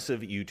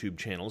progressive YouTube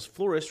channels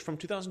flourished from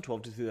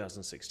 2012 to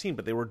 2016,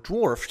 but they were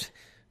dwarfed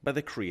by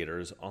the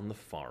creators on the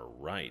far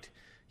right.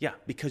 Yeah,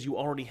 because you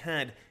already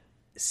had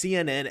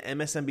CNN,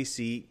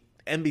 MSNBC,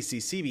 NBC,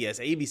 CBS,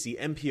 ABC,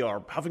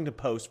 NPR, Huffington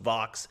Post,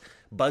 Vox,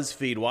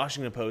 BuzzFeed,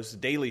 Washington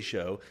Post, Daily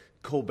Show,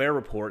 Colbert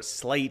Report,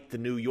 Slate, The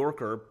New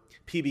Yorker,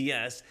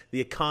 PBS,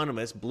 The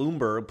Economist,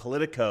 Bloomberg,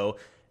 Politico,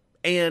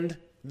 and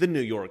The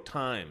New York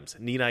Times.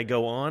 Need I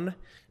go on?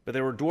 But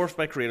they were dwarfed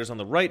by creators on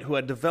the right who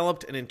had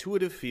developed an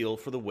intuitive feel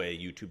for the way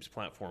YouTube's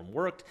platform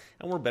worked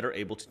and were better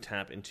able to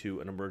tap into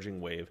an emerging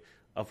wave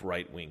of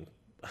right-wing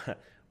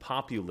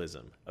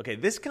populism. Okay,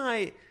 this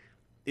guy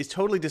is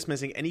totally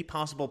dismissing any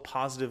possible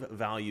positive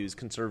values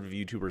conservative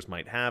YouTubers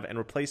might have and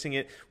replacing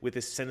it with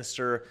this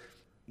sinister,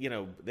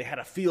 they had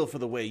a feel for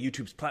the way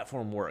YouTube's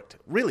platform worked.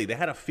 Really, they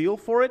had a feel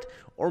for it?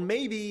 Or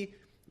maybe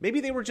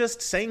they were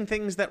just saying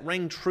things that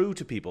rang true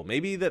to people.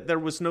 Maybe that there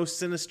was no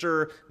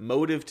sinister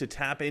motive to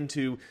tap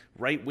into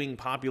right-wing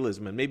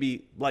populism. And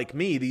maybe, like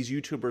me, these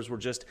YouTubers were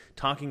just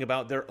talking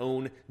about their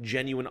own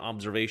genuine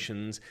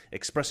observations,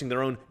 expressing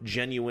their own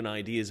genuine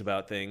ideas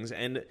about things.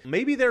 And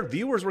maybe their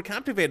viewers were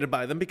captivated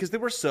by them because they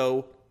were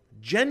so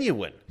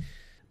genuine.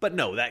 But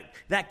no,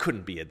 that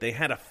couldn't be it. They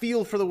had a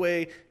feel for the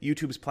way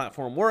YouTube's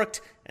platform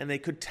worked, and they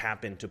could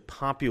tap into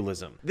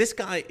populism. This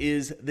guy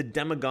is the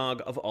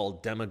demagogue of all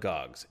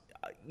demagogues.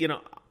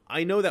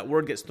 I know that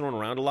word gets thrown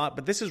around a lot,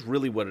 but this is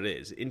really what it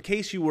is. In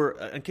case you were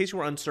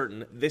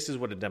uncertain, this is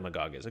what a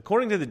demagogue is.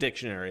 According to the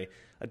dictionary,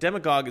 a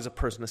demagogue is a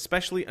person,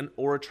 especially an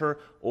orator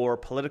or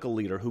political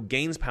leader, who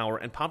gains power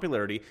and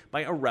popularity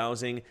by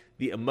arousing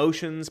the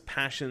emotions,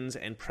 passions,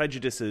 and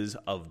prejudices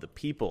of the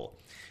people.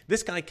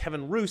 This guy,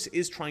 Kevin Roose,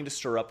 is trying to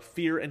stir up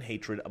fear and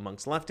hatred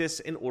amongst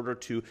leftists in order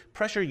to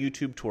pressure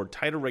YouTube toward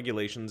tighter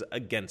regulations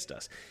against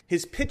us.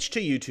 His pitch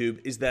to YouTube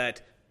is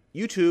that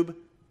YouTube,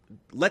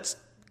 let's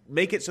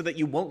make it so that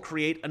you won't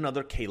create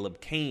another Caleb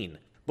Cain.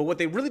 But what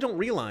they really don't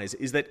realize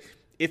is that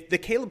if the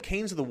Caleb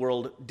Cains of the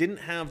world didn't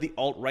have the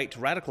alt-right to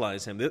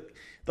radicalize him,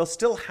 they'll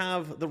still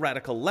have the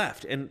radical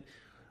left. And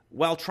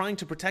while trying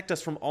to protect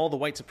us from all the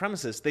white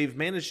supremacists, they've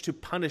managed to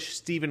punish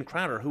Steven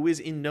Crowder, who is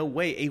in no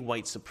way a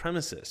white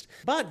supremacist.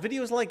 But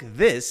videos like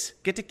this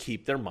get to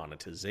keep their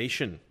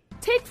monetization.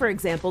 Take, for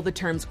example, the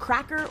terms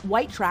cracker,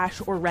 white trash,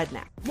 or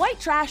redneck.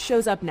 White trash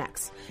shows up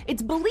next.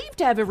 It's believed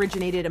to have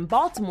originated in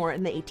Baltimore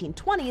in the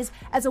 1820s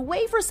as a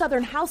way for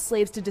Southern house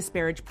slaves to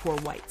disparage poor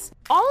whites.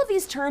 All of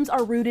these terms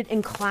are rooted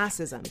in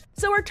classism.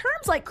 So are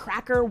terms like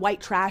cracker,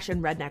 white trash,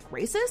 and redneck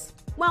racist?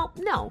 Well,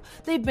 no.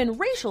 They've been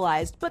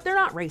racialized, but they're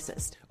not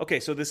racist. Okay,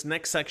 so this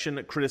next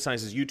section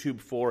criticizes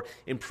YouTube for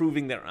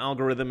improving their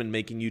algorithm and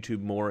making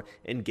YouTube more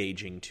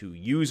engaging to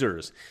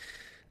users.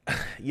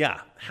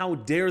 Yeah, how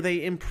dare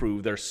they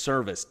improve their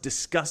service?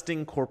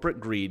 Disgusting corporate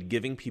greed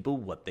giving people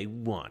what they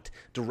want,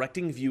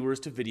 directing viewers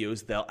to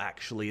videos they'll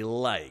actually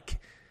like.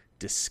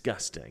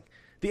 Disgusting.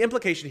 The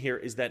implication here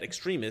is that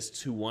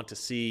extremists who want to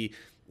see,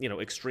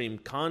 extreme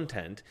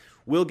content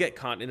will get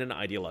caught in an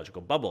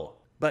ideological bubble.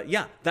 But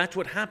yeah, that's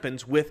what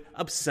happens with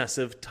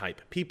obsessive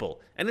type people.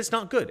 And it's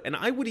not good. And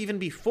I would even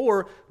be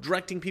for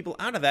directing people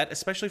out of that,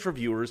 especially for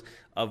viewers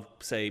of,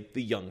 say,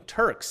 the Young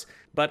Turks.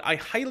 But I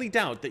highly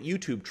doubt that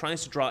YouTube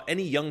tries to draw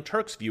any Young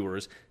Turks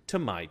viewers to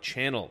my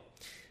channel.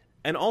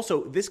 And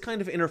also, this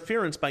kind of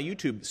interference by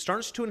YouTube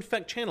starts to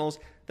infect channels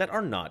that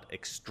are not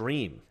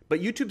extreme.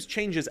 But YouTube's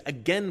changes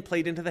again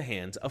played into the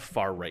hands of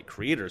far-right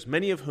creators,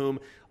 many of whom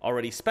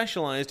already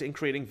specialized in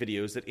creating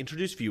videos that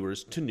introduce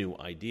viewers to new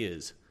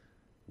ideas.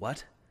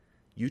 What?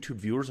 YouTube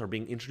viewers are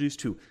being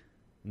introduced to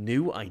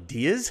new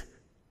ideas?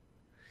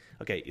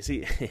 Okay, you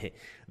see,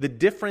 the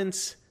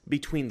difference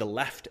between the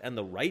left and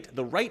the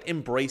right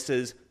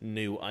embraces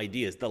new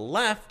ideas. The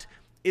left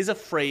is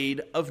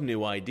afraid of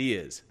new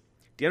ideas.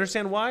 Do you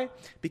understand why?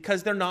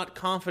 Because they're not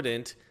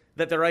confident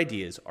that their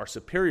ideas are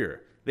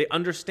superior. They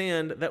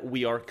understand that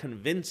we are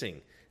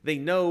convincing. They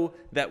know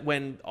that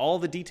when all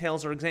the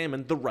details are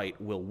examined, the right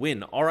will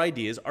win. Our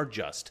ideas are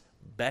just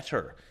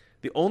better.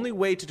 The only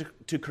way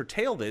to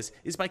curtail this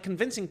is by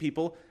convincing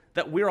people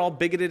that we're all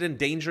bigoted and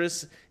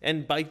dangerous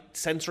and by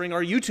censoring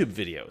our YouTube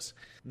videos.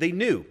 They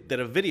knew that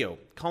a video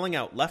calling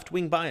out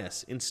left-wing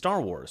bias in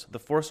Star Wars: The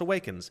Force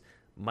Awakens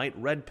might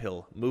red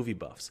pill movie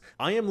buffs.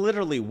 I am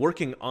literally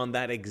working on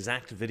that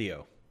exact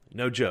video.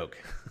 No joke.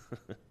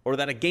 Or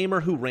that a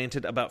gamer who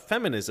ranted about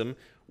feminism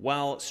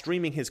while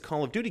streaming his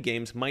Call of Duty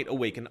games might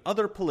awaken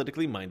other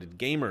politically minded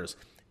gamers.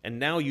 And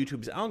now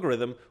YouTube's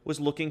algorithm was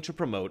looking to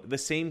promote the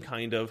same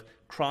kind of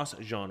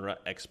cross-genre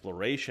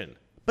exploration.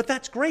 But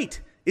that's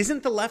great.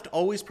 Isn't the left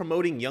always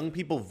promoting young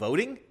people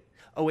voting?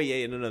 Oh, wait,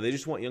 yeah, no, they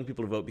just want young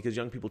people to vote because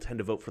young people tend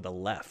to vote for the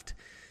left.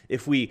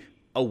 If we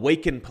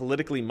awaken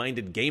politically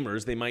minded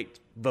gamers, they might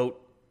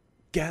vote,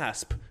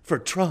 gasp, for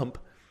Trump.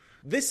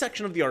 This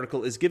section of the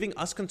article is giving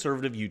us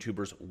conservative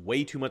YouTubers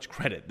way too much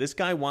credit. This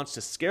guy wants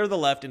to scare the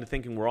left into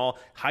thinking we're all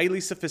highly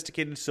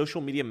sophisticated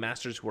social media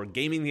masters who are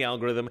gaming the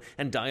algorithm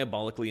and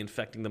diabolically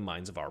infecting the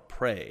minds of our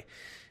prey.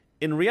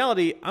 In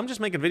reality, I'm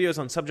just making videos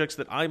on subjects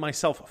that I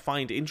myself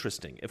find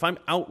interesting. If I'm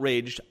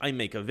outraged, I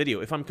make a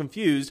video. If I'm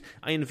confused,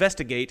 I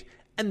investigate,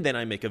 and then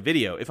I make a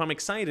video. If I'm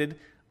excited,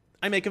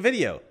 I make a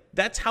video.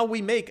 That's how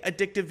we make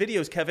addictive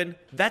videos, Kevin.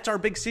 That's our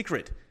big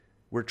secret.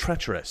 We're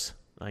treacherous.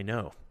 I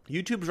know.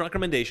 YouTube's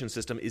recommendation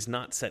system is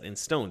not set in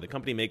stone. The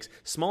company makes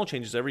small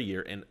changes every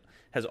year and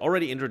has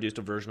already introduced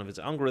a version of its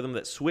algorithm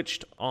that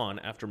switched on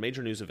after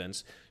major news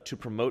events to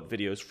promote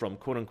videos from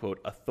quote-unquote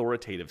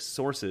authoritative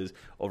sources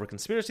over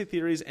conspiracy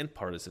theories and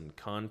partisan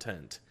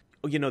content.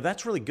 You know,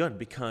 that's really good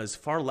because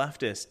far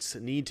leftists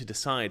need to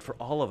decide for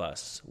all of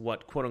us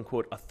what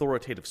quote-unquote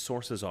authoritative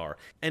sources are.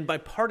 And by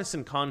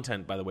partisan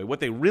content, by the way, what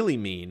they really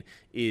mean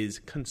is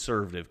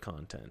conservative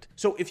content.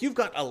 So if you've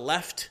got a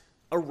left,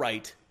 a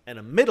right, and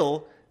a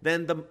middle,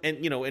 then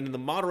the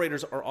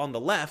moderators are on the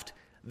left,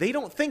 they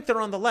don't think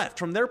they're on the left.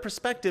 From their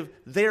perspective,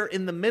 they're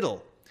in the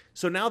middle.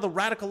 So now the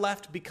radical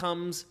left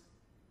becomes,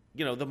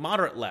 the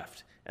moderate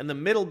left, and the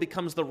middle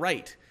becomes the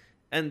right,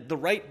 and the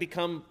right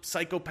become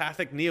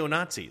psychopathic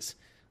neo-Nazis,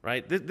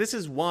 right? This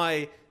is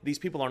why these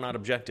people are not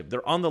objective.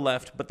 They're on the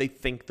left, but they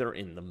think they're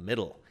in the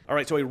middle. All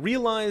right, so I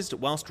realized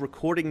whilst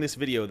recording this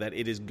video that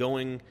it is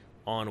going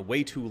on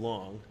way too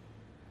long.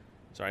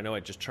 Sorry, I know I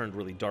just turned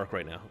really dark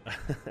right now.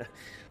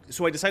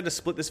 So I decided to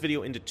split this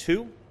video into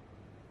two.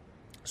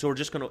 So we're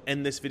just going to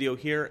end this video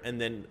here, and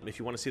then if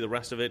you want to see the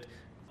rest of it,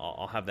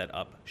 I'll have that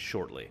up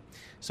shortly.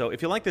 So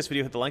if you like this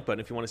video, hit the like button.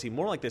 If you want to see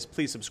more like this,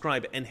 please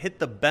subscribe and hit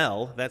the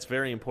bell. That's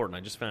very important.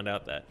 I just found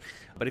out that.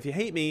 But if you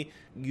hate me,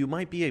 you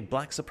might be a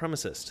black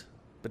supremacist.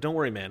 But don't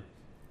worry, man.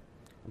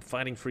 I'm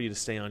fighting for you to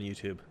stay on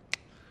YouTube.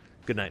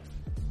 Good night.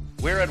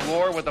 We're at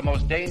war with the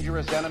most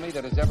dangerous enemy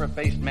that has ever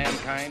faced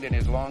mankind in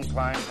his long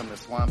climb from the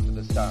swamp to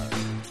the stars.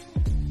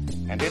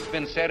 And it's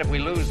been said if we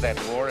lose that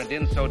war, and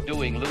in so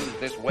doing lose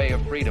this way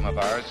of freedom of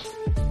ours,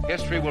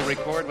 history will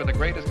record with the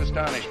greatest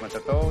astonishment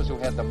that those who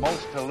had the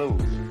most to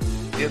lose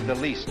did the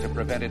least to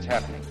prevent its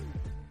happening.